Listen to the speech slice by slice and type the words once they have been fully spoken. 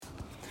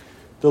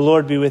The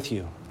Lord be with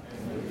you.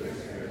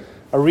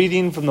 A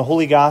reading from the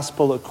Holy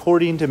Gospel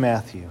according to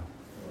Matthew.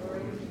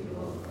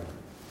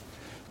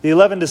 The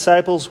 11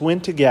 disciples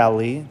went to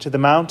Galilee, to the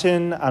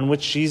mountain on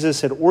which Jesus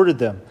had ordered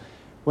them.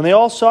 When they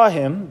all saw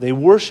him, they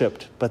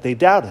worshipped, but they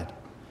doubted.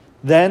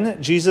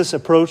 Then Jesus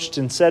approached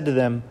and said to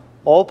them,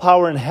 "All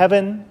power in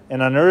heaven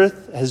and on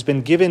earth has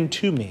been given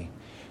to me.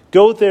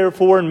 Go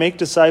therefore and make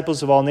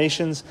disciples of all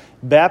nations,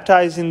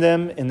 baptizing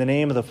them in the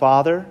name of the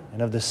Father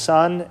and of the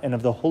Son and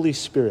of the Holy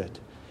Spirit,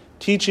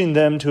 teaching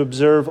them to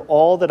observe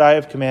all that I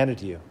have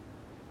commanded you.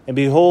 And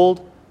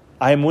behold,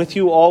 I am with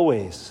you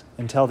always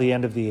until the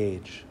end of the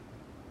age."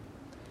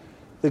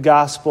 The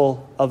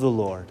Gospel of the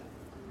Lord.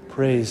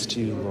 Praise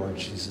to you, Lord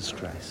Jesus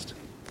Christ.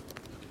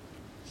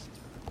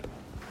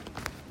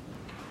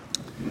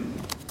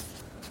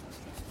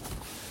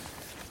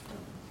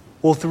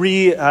 Well,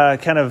 three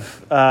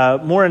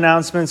more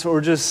announcements,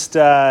 or just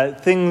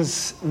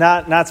things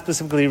not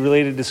specifically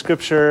related to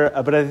Scripture,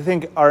 but I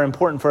think are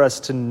important for us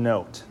to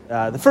note.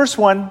 The first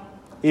one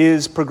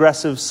is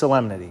progressive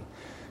solemnity.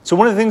 So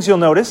one of the things you'll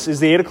notice is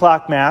the 8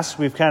 o'clock Mass.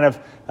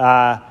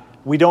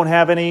 We don't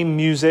have any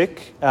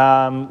music.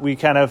 We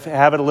kind of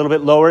have it a little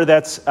bit lower.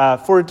 That's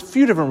for a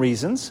few different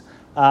reasons.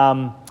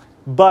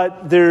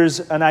 But there's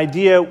an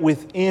idea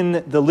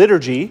within the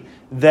liturgy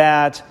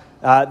that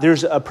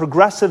there's a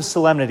progressive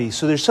solemnity.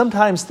 So there's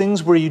sometimes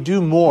things where you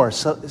do more.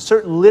 So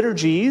certain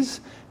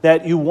liturgies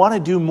that you want to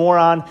do more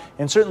on,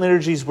 and certain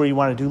liturgies where you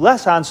want to do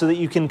less on, so that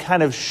you can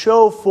kind of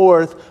show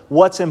forth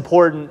what's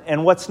important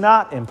and what's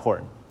not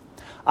important.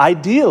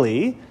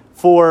 Ideally,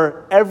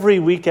 for every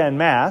weekend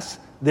Mass,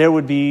 there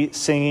would be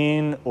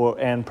singing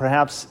and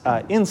perhaps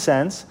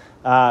incense,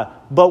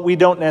 but we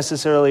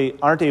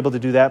aren't able to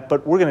do that.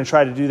 But we're going to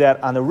try to do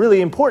that on the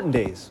really important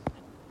days,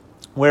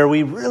 where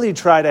we really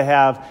try to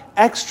have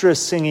extra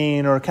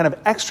singing or kind of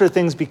extra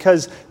things,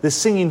 because the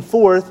singing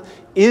forth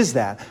is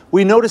that.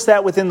 We notice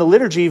that within the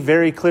liturgy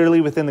very clearly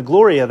within the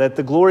Gloria, that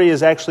the Gloria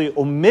is actually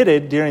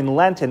omitted during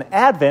Lent and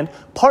Advent,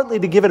 partly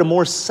to give it a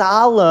more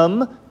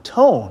solemn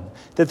tone,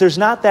 that there's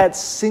not that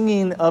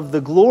singing of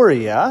the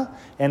Gloria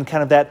and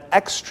kind of that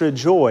extra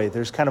joy.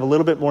 There's kind of a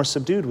little bit more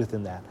subdued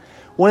within that.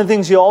 One of the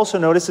things you'll also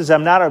notice is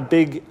I'm not a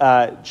big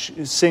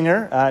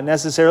singer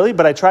necessarily,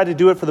 but I try to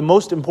do it for the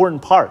most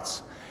important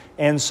parts.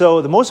 And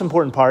so the most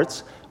important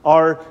parts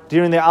are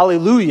during the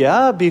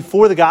Alleluia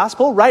before the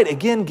Gospel, right?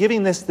 Again,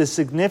 giving this the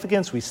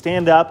significance. We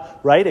stand up,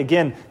 right?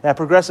 Again, that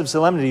progressive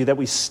solemnity that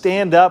we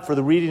stand up for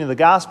the reading of the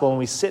Gospel and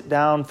we sit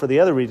down for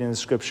the other reading of the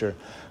Scripture.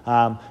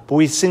 But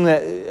we sing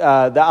the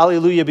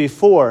Alleluia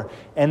before.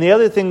 And the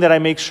other thing that I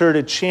make sure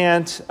to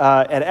chant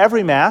at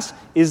every Mass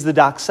is the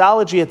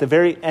doxology at the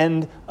very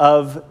end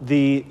of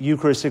the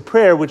Eucharistic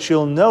prayer, which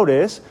you'll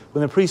notice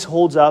when the priest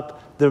holds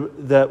up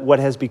the what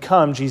has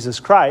become Jesus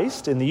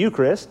Christ in the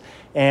Eucharist,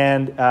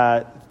 and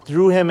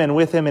through him and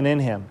with him and in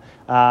him.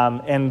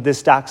 And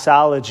this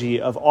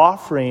doxology of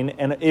offering,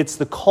 and it's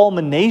the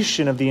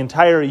culmination of the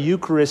entire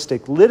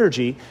Eucharistic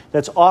liturgy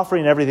that's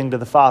offering everything to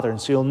the Father.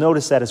 And so you'll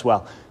notice that as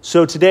well.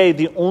 So today,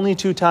 the only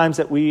two times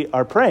that we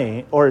are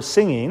praying or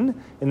singing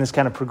in this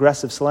kind of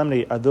progressive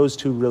solemnity are those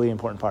two really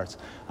important parts.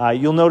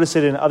 You'll notice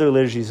it in other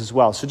liturgies as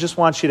well. So just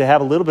want you to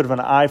have a little bit of an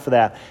eye for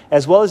that.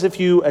 As well as if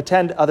you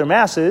attend other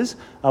Masses,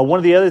 one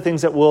of the other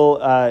things that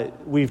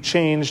we've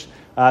changed,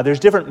 there's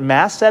different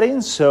Mass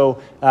settings. So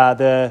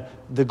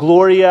the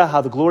Gloria,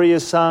 how the Gloria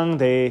is sung,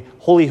 the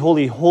Holy,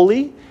 Holy,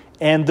 Holy,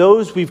 and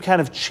those we've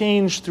kind of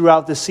changed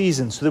throughout the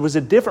season. So there was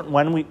a different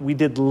one. We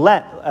did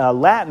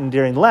Latin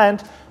during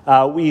Lent.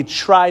 We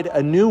tried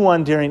a new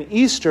one during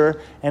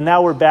Easter, and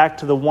now we're back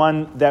to the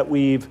one that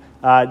we've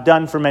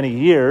done for many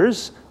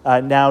years,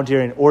 now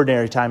during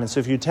ordinary time. And so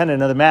if you attend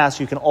another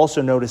Mass, you can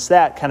also notice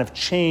that kind of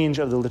change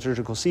of the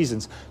liturgical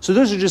seasons. So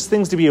those are just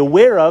things to be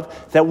aware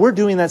of, that we're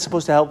doing that's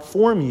supposed to help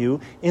form you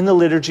in the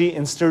liturgy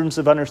in terms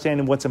of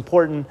understanding what's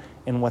important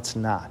and what's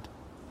not.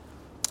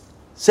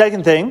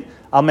 Second thing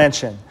I'll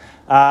mention,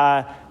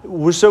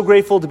 we're so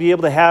grateful to be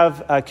able to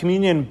have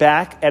communion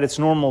back at its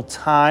normal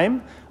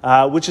time,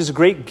 which is a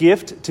great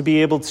gift to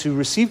be able to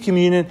receive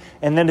communion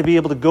and then to be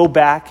able to go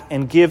back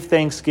and give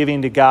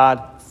thanksgiving to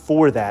God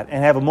for that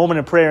and have a moment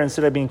of prayer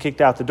instead of being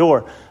kicked out the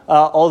door.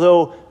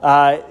 Although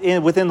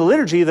within the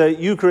liturgy,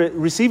 the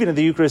receiving of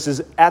the Eucharist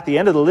is at the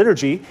end of the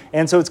liturgy,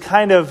 and so it's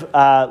kind of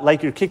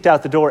like you're kicked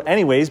out the door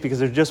anyways, because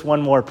there's just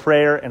one more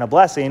prayer and a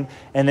blessing,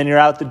 and then you're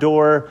out the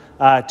door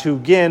to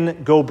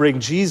again go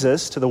bring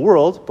Jesus to the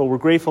world. But we're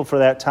grateful for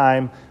that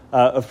time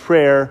of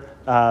prayer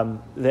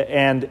and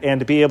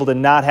to be able to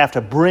not have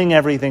to bring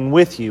everything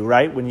with you,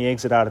 right, when you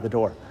exit out of the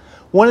door.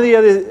 One of the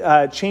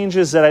other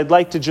changes that I'd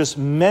like to just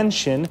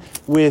mention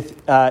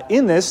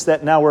in this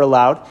that now we're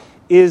allowed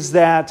is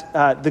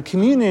that the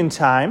communion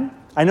time,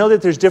 I know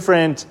that there's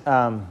different,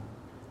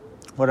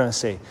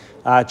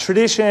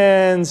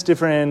 traditions,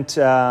 different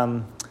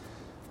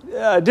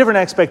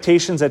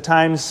expectations at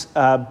times,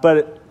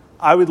 but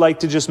I would like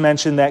to just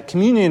mention that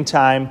communion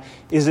time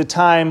is a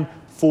time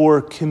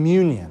for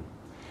communion.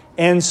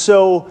 And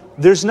so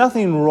there's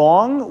nothing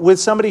wrong with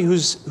somebody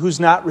who's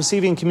not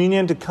receiving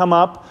communion to come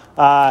up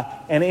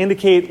and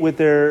indicate with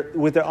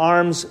their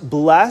arms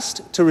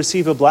blessed to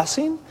receive a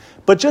blessing.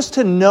 But just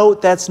to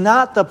note, that's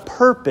not the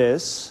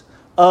purpose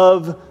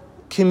of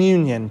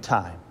communion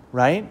time,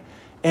 right?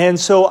 And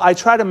so I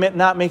try to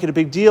not make it a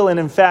big deal. And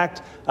in fact,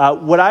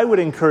 what I would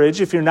encourage,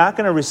 if you're not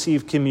going to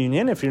receive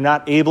communion, if you're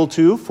not able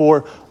to, for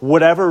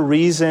whatever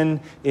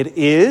reason it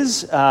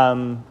is,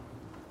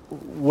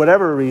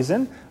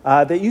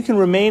 that you can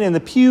remain in the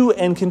pew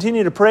and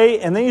continue to pray,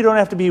 and then you don't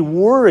have to be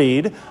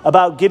worried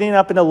about getting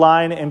up in a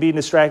line and being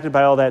distracted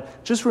by all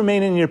that. Just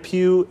remain in your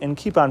pew and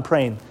keep on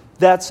praying.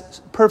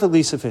 That's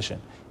perfectly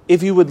sufficient.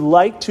 If you would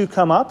like to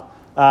come up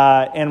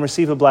and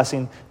receive a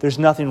blessing, there's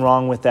nothing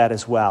wrong with that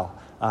as well.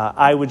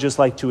 I would just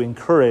like to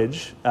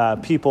encourage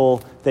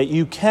people that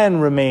you can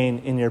remain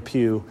in your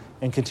pew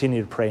and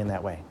continue to pray in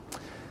that way.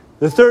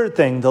 The third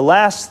thing, the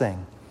last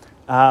thing,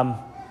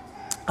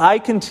 I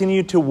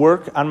continue to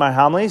work on my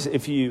homilies.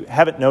 If you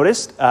haven't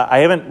noticed, I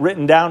haven't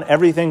written down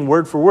everything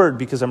word for word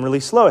because I'm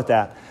really slow at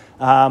that.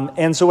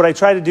 And so what I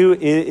try to do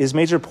is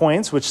major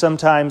points, which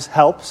sometimes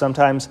help,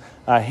 sometimes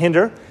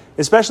hinder.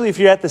 Especially if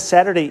you're at the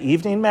Saturday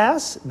evening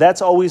Mass,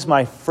 that's always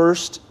my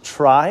first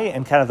try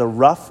and kind of the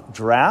rough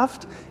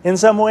draft in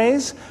some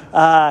ways.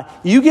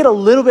 You get a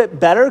little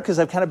bit better because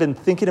I've kind of been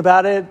thinking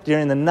about it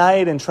during the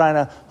night and trying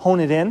to hone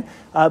it in.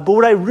 But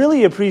what I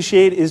really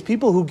appreciate is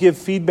people who give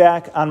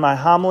feedback on my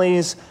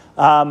homilies,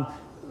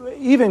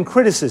 even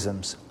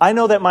criticisms. I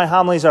know that my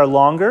homilies are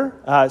longer.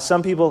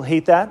 Some people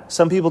hate that.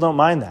 Some people don't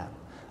mind that.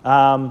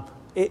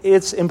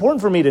 It's important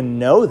for me to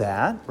know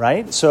that,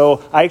 right?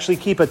 So I actually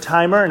keep a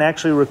timer and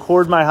actually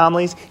record my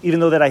homilies,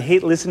 even though that I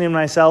hate listening to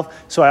myself,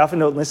 so I often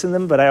don't listen to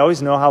them, but I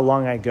always know how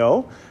long I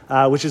go,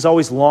 which is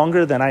always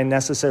longer than I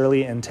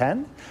necessarily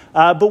intend.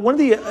 But one of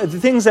the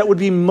things that would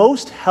be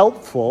most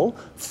helpful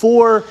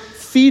for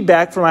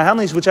feedback for my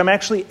homilies, which I'm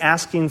actually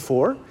asking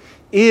for,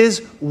 is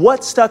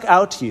what stuck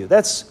out to you.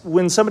 That's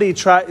when somebody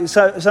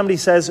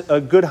says a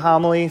good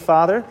homily,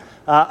 Father.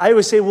 I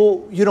always say, well,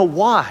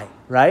 why,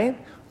 right?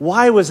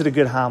 Why was it a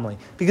good homily?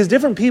 Because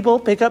different people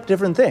pick up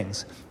different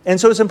things. And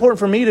so it's important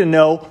for me to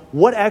know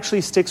what actually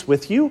sticks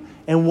with you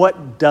and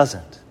what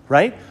doesn't,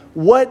 right?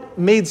 What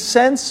made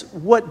sense,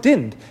 what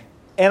didn't.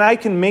 And I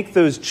can make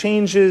those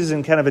changes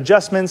and kind of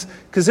adjustments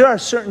because there are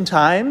certain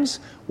times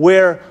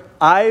where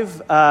I've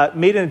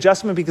made an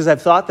adjustment because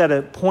I've thought that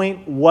a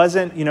point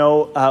wasn't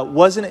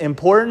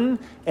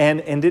important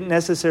and didn't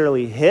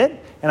necessarily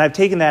hit, and I've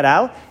taken that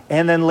out.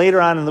 And then later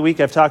on in the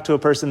week, I've talked to a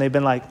person, they've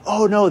been like,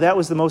 oh, no, that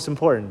was the most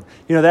important.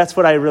 That's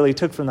what I really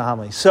took from the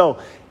homily. So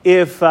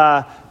if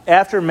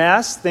after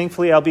Mass,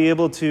 thankfully, I'll be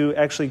able to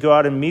actually go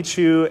out and meet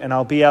you, and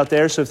I'll be out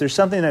there. So if there's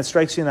something that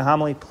strikes you in the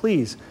homily,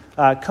 please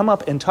come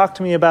up and talk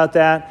to me about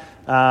that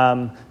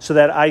so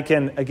that I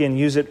can, again,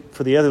 use it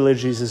for the other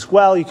liturgies as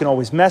well. You can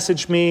always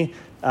message me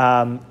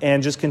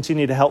and just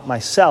continue to help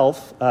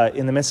myself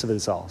in the midst of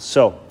it all.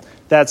 So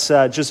that's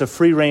just a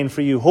free rein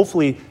for you,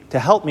 hopefully to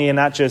help me and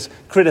not just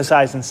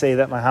criticize and say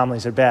that my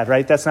homilies are bad,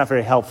 right? That's not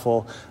very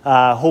helpful.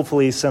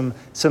 Hopefully some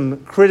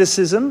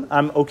criticism.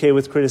 I'm okay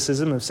with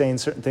criticism of saying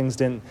certain things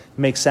didn't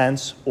make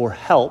sense or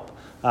help,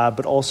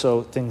 but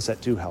also things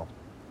that do help.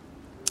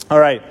 All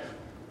right,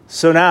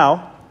 so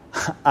now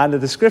onto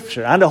the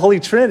Scripture, onto Holy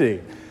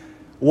Trinity.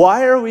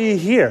 Why are we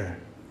here?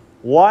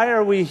 Why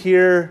are we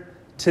here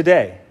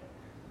today?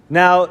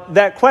 Now,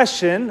 that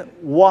question,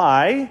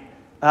 why,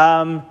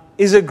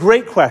 is a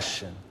great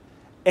question.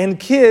 And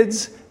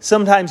kids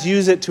sometimes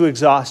use it to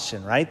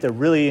exhaustion, right? They're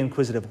really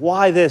inquisitive.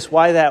 Why this?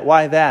 Why that?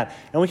 Why that?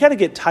 And we kind of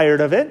get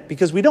tired of it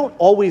because we don't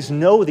always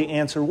know the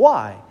answer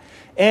why.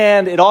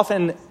 And it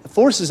often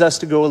forces us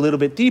to go a little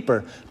bit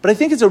deeper. But I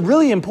think it's a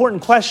really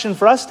important question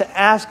for us to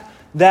ask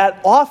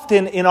that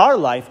often in our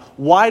life.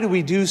 Why do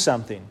we do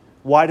something?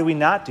 Why do we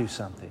not do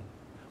something?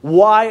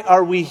 Why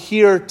are we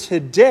here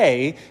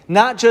today,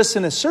 not just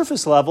in a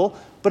surface level,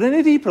 but in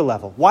a deeper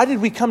level? Why did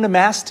we come to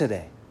Mass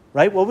today,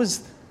 right? What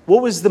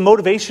was the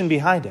motivation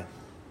behind it?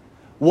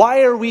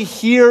 Why are we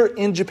here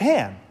in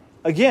Japan?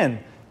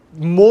 Again,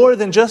 more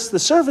than just the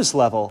surface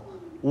level.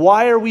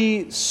 Why are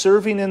we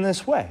serving in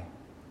this way?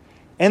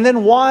 And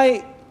then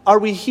why are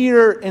we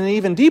here in an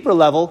even deeper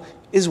level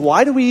is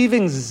why do we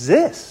even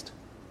exist,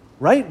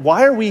 right?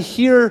 Why are we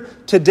here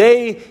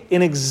today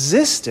in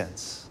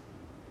existence?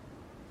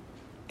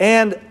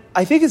 And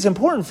I think it's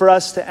important for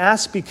us to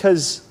ask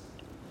because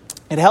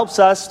it helps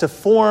us to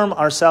form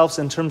ourselves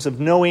in terms of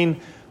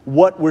knowing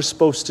what we're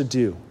supposed to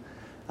do.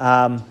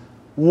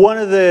 One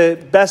of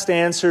the best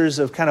answers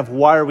of kind of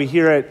why are we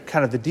here at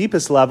kind of the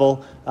deepest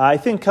level, I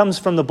think comes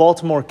from the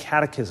Baltimore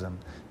Catechism.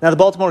 Now, the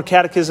Baltimore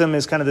Catechism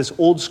is kind of this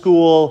old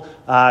school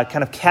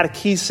kind of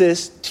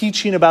catechesis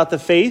teaching about the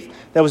faith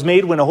that was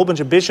made when a whole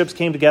bunch of bishops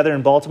came together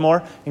in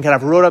Baltimore and kind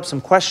of wrote up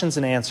some questions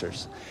and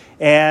answers.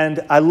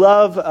 And I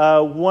love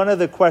one of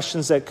the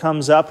questions that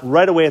comes up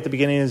right away at the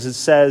beginning is it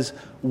says,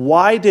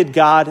 why did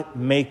God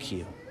make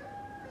you?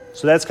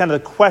 So that's kind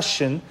of the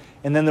question.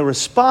 And then the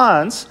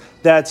response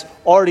that's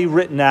already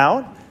written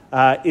out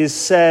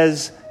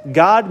says,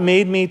 God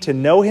made me to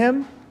know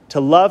him, to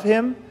love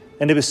him,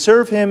 and to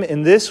serve him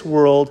in this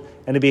world,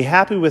 and to be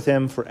happy with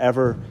him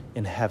forever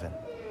in heaven.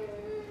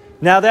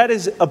 Now that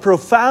is a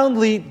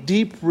profoundly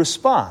deep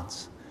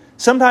response.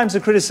 Sometimes the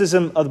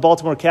criticism of the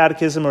Baltimore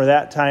Catechism or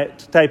that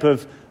type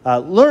of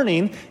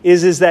learning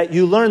is that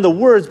you learn the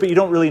words, but you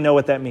don't really know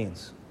what that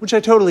means, which I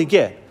totally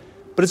get.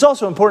 But it's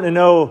also important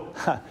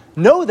to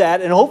know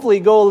that and hopefully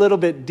go a little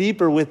bit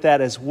deeper with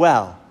that as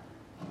well.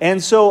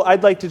 And so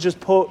I'd like to just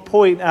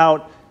point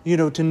out,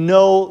 to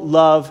know,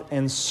 love,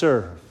 and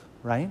serve,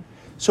 right?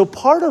 So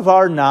part of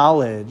our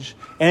knowledge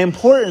and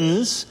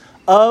importance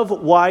of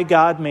why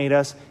God made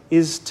us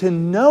is to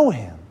know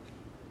him.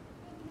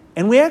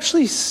 And we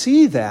actually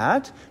see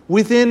that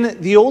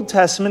within the Old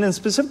Testament, and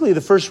specifically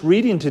the first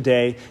reading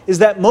today, is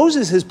that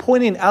Moses is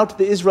pointing out to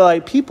the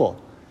Israelite people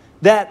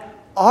that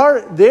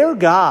their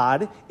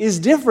God is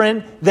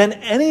different than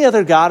any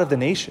other God of the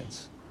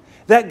nations.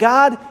 That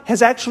God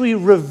has actually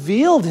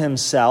revealed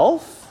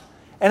himself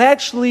and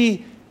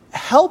actually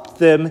helped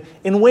them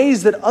in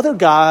ways that other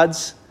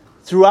gods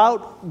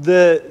throughout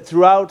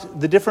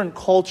the different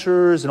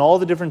cultures and all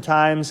the different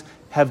times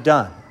have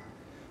done.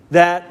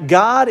 That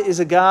God is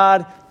a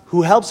God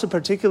who helps a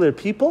particular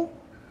people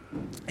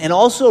and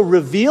also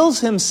reveals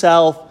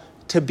himself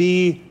to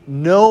be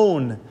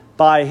known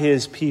by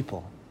his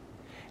people.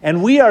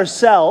 And we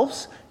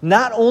ourselves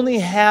not only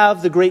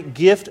have the great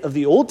gift of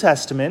the Old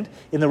Testament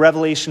in the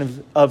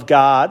revelation of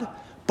God,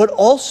 but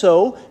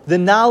also the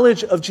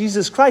knowledge of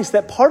Jesus Christ.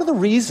 That part of the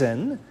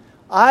reason,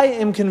 I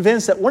am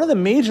convinced that one of the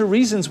major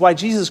reasons why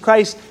Jesus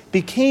Christ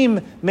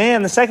became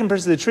man, the second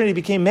person of the Trinity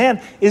became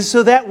man, is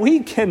so that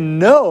we can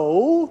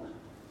know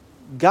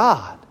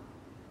God.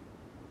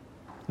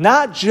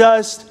 Not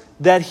just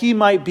that he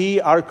might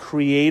be our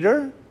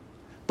creator,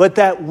 but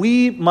that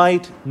we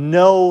might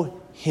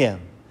know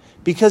him.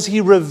 Because he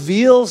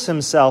reveals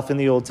himself in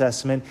the Old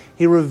Testament.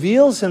 He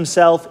reveals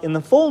himself in the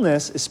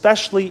fullness,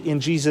 especially in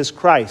Jesus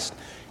Christ.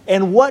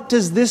 And what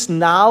does this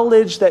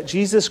knowledge that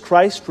Jesus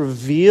Christ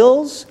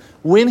reveals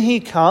when he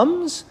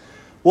comes?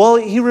 Well,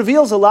 he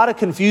reveals a lot of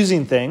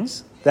confusing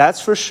things,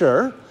 that's for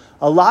sure.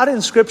 A lot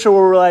in Scripture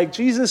where we're like,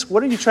 Jesus,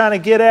 what are you trying to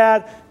get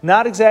at?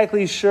 Not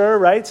exactly sure,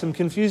 right? Some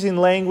confusing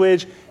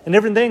language and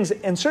different things.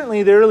 And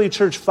certainly the early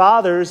church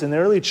fathers and the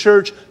early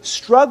church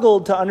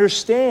struggled to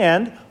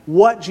understand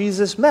what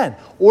Jesus meant,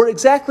 or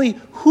exactly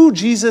who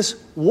Jesus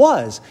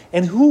was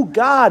and who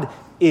God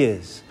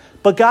is.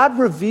 But God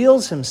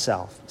reveals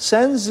himself,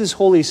 sends his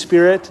Holy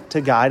Spirit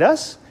to guide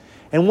us.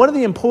 And one of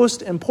the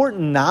most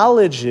important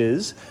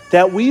knowledges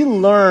that we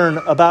learn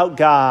about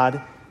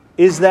God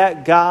is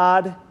that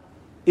God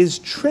is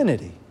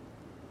Trinity.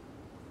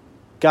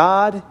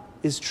 God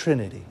is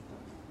Trinity.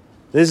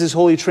 This is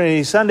Holy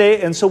Trinity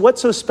Sunday, and so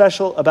what's so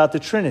special about the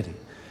Trinity?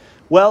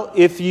 Well,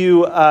 if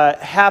you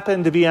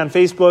happen to be on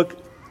Facebook,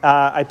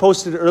 I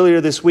posted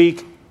earlier this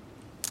week,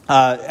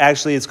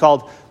 actually it's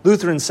called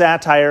Lutheran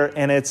Satire,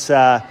 and it's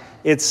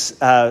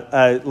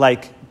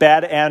like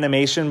bad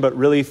animation, but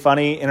really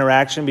funny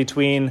interaction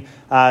between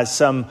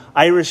some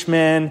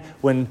Irishmen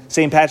when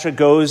St. Patrick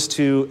goes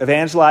to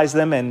evangelize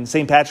them, and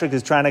St. Patrick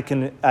is trying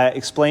to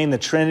explain the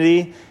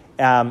Trinity.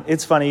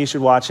 It's funny, you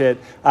should watch it.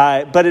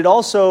 But it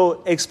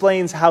also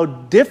explains how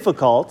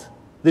difficult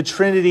the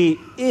Trinity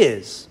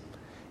is,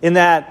 in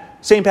that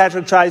St.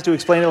 Patrick tries to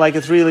explain it like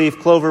a three-leaf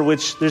clover,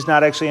 which there's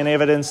not actually any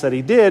evidence that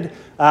he did,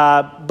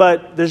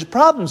 but there's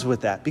problems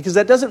with that, because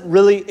that doesn't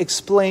really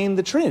explain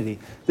the Trinity.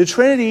 The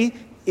Trinity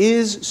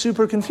is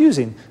super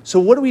confusing. So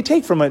what do we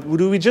take from it?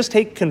 Do we just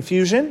take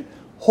confusion?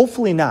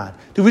 Hopefully not.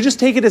 Do we just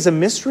take it as a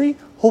mystery?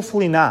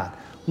 Hopefully not.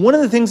 One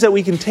of the things that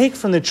we can take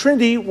from the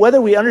Trinity,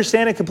 whether we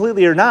understand it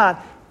completely or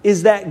not,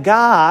 is that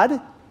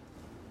God,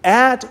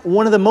 at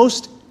one of the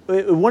most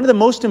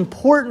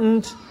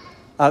important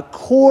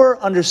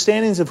core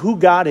understandings of who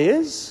God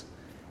is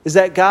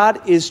that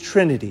God is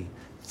Trinity.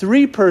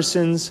 Three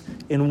persons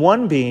in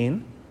one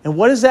being. And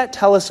what does that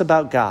tell us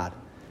about God?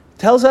 It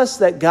tells us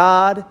that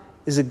God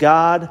is a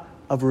God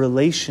of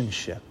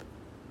relationship.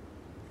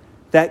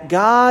 That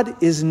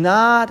God is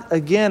not,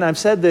 again, I've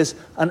said this,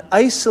 an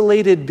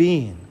isolated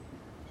being,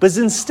 but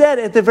instead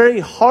at the very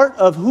heart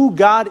of who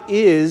God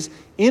is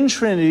in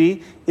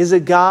Trinity is a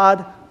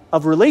God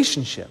of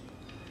relationship.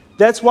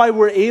 That's why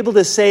we're able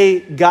to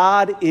say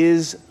God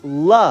is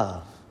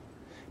love,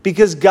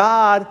 because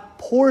God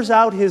pours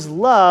out his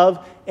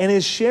love and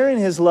is sharing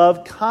his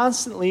love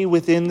constantly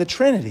within the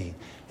Trinity.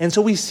 And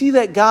so we see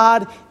that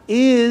God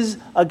is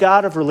a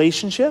God of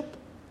relationship,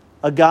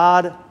 a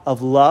God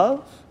of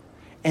love,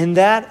 and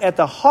that at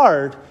the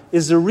heart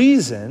is the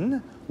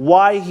reason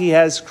why he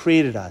has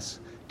created us,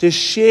 to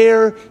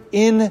share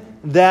in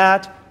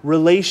that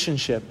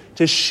relationship,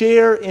 to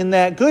share in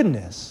that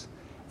goodness.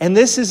 And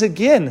this is,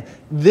 again,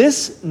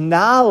 this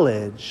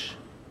knowledge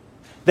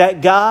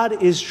that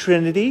God is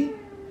Trinity,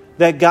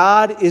 that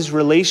God is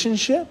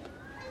relationship,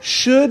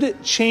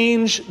 should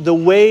change the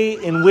way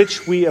in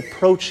which we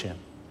approach him.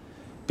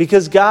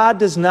 Because God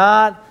does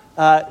not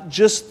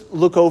just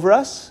look over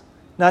us,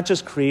 not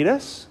just create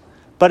us,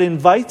 but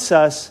invites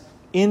us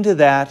into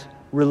that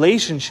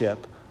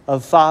relationship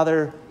of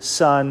Father,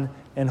 Son,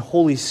 and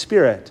Holy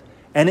Spirit.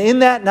 And in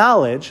that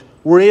knowledge,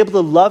 we're able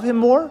to love him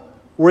more,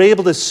 we're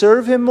able to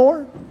serve him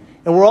more,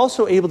 and we're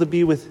also able to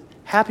be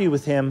happy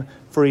with him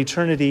for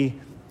eternity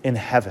in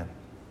heaven.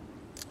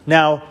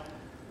 Now,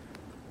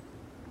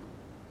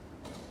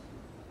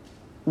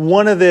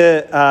 one of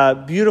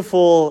the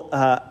beautiful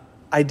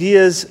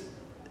ideas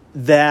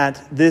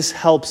that this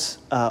helps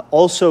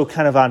also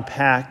kind of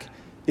unpack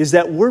is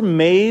that we're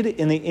made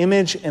in the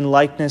image and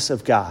likeness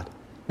of God.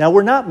 Now,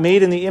 we're not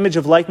made in the image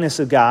of likeness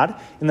of God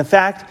in the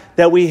fact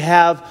that we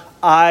have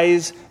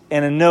eyes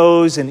and a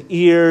nose and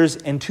ears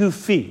and 2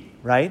 feet,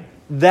 right?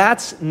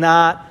 That's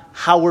not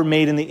how we're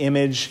made in the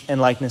image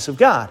and likeness of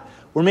God.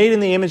 We're made in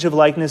the image of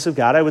likeness of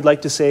God. I would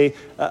like to say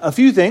a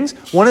few things.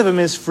 One of them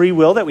is free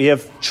will, that we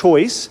have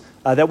choice,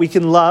 that we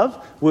can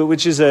love,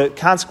 which is a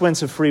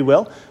consequence of free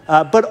will,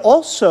 but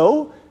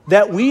also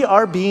that we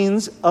are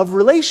beings of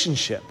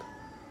relationship.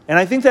 And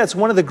I think that's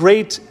one of the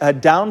great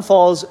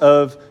downfalls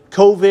of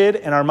COVID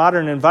and our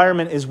modern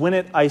environment is when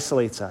it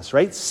isolates us,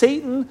 right?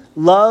 Satan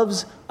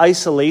loves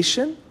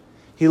isolation.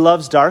 He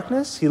loves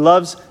darkness. He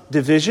loves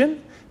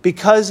division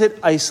because it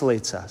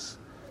isolates us.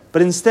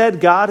 But instead,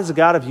 God is a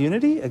God of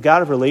unity, a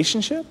God of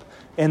relationship,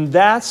 and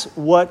that's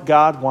what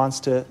God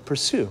wants to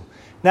pursue.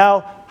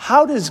 Now,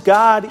 how does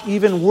God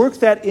even work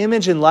that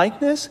image and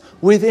likeness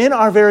within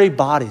our very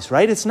bodies,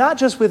 right? It's not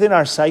just within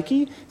our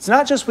psyche, it's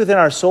not just within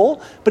our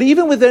soul, but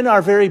even within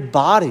our very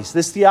bodies.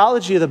 This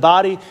theology of the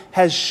body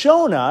has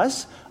shown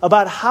us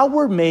about how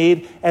we're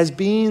made as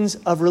beings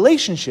of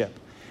relationship,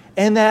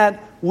 and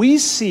that we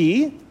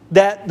see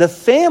that the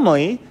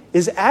family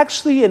is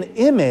actually an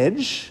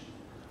image.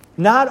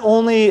 Not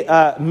only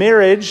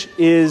marriage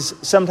is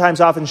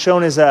sometimes often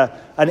shown as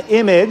an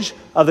image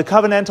of the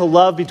covenantal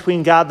love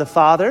between God the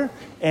Father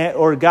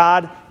or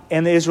God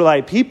and the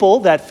Israelite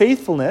people, that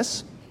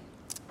faithfulness,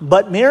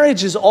 but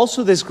marriage is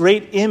also this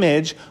great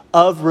image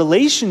of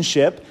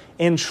relationship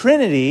and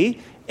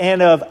Trinity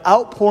and of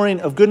outpouring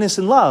of goodness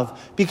and love.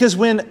 Because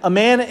when a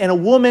man and a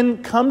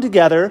woman come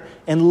together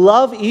and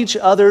love each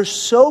other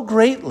so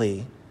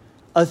greatly,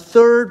 a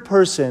third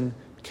person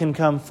can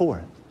come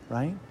forth,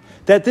 right?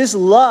 That this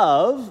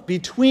love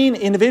between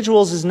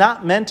individuals is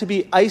not meant to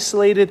be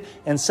isolated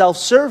and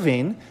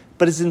self-serving,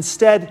 but is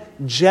instead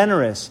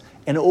generous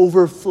and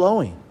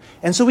overflowing.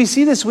 And so we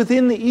see this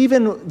within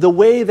even the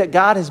way that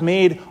God has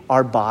made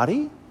our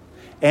body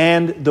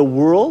and the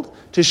world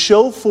to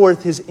show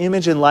forth his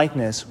image and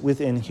likeness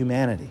within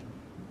humanity.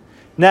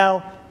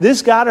 Now,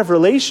 this God of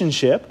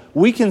relationship,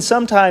 we can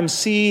sometimes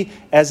see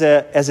as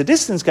a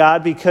distant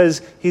God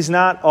because he's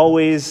not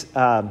always...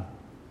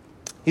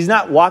 He's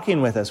not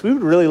walking with us. We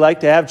would really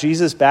like to have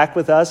Jesus back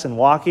with us and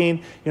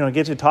walking,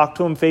 get to talk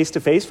to him face to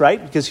face, right?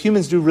 Because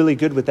humans do really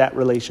good with that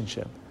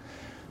relationship.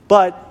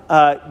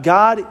 But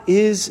God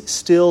is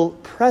still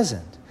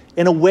present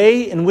in a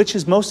way in which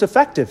is most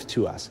effective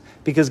to us.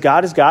 Because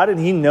God is God and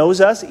he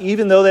knows us,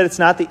 even though that it's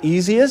not the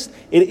easiest,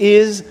 it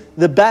is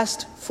the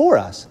best for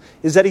us.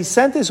 Is that he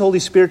sent his Holy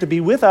Spirit to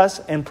be with us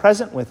and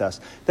present with us.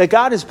 That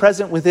God is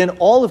present within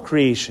all of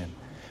creation.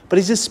 But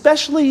he's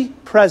especially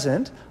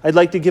present. I'd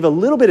like to give a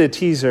little bit of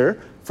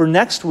teaser for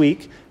next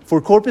week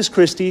for Corpus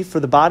Christi, for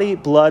the body,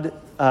 blood,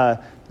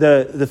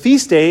 the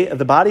feast day of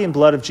the body and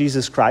blood of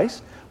Jesus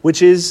Christ,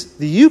 which is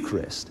the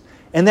Eucharist.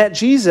 And that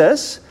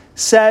Jesus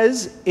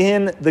says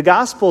in the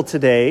gospel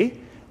today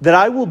that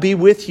I will be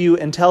with you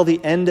until the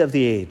end of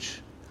the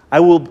age. I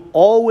will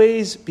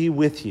always be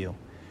with you.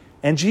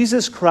 And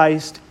Jesus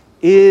Christ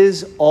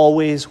is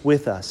always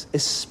with us,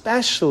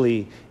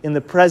 especially in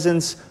the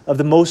presence of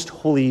the most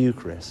holy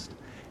Eucharist.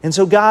 And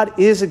so God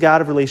is a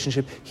God of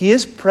relationship. He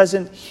is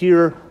present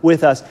here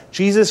with us.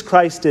 Jesus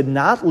Christ did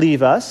not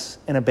leave us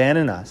and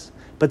abandon us,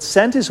 but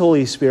sent his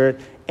Holy Spirit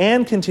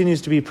and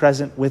continues to be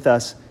present with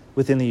us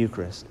within the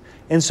Eucharist.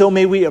 And so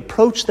may we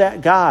approach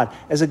that God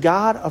as a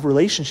God of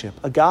relationship,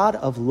 a God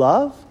of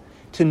love,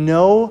 to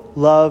know,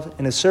 love,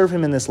 and to serve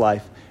him in this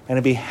life, and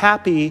to be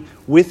happy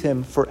with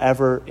him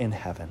forever in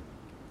heaven.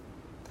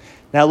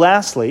 Now,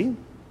 lastly,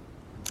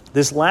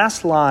 this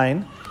last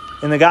line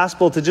in the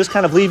gospel to just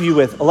kind of leave you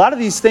with, a lot of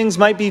these things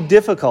might be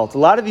difficult. A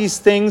lot of these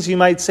things you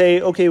might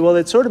say, okay, well,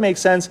 it sort of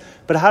makes sense,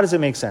 but how does it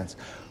make sense?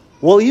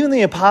 Well, even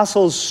the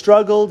apostles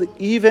struggled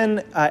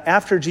even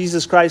after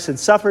Jesus Christ had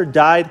suffered,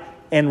 died,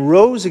 and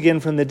rose again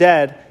from the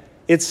dead.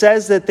 It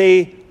says that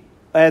they,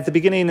 at the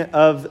beginning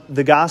of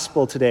the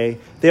gospel today,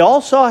 they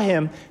all saw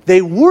him,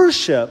 they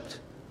worshiped,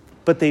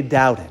 but they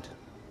doubted.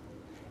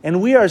 And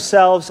we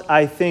ourselves,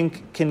 I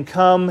think, can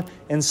come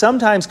and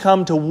sometimes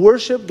come to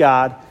worship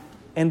God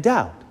and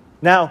doubt.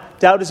 Now,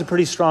 doubt is a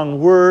pretty strong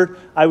word.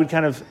 I would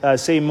kind of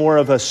say more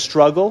of a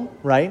struggle,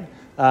 right?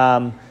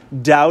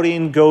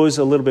 Doubting goes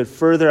a little bit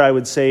further, I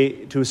would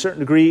say, to a certain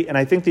degree. And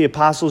I think the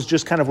apostles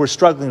just kind of were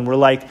struggling. We're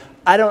like,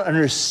 I don't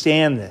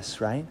understand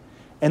this, right?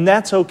 And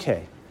that's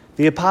okay.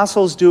 The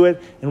apostles do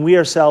it, and we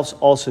ourselves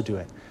also do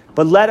it.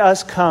 But let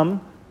us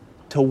come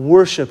to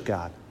worship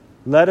God.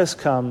 Let us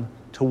come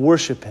to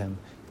worship him,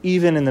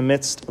 even in the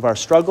midst of our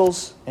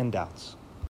struggles and doubts.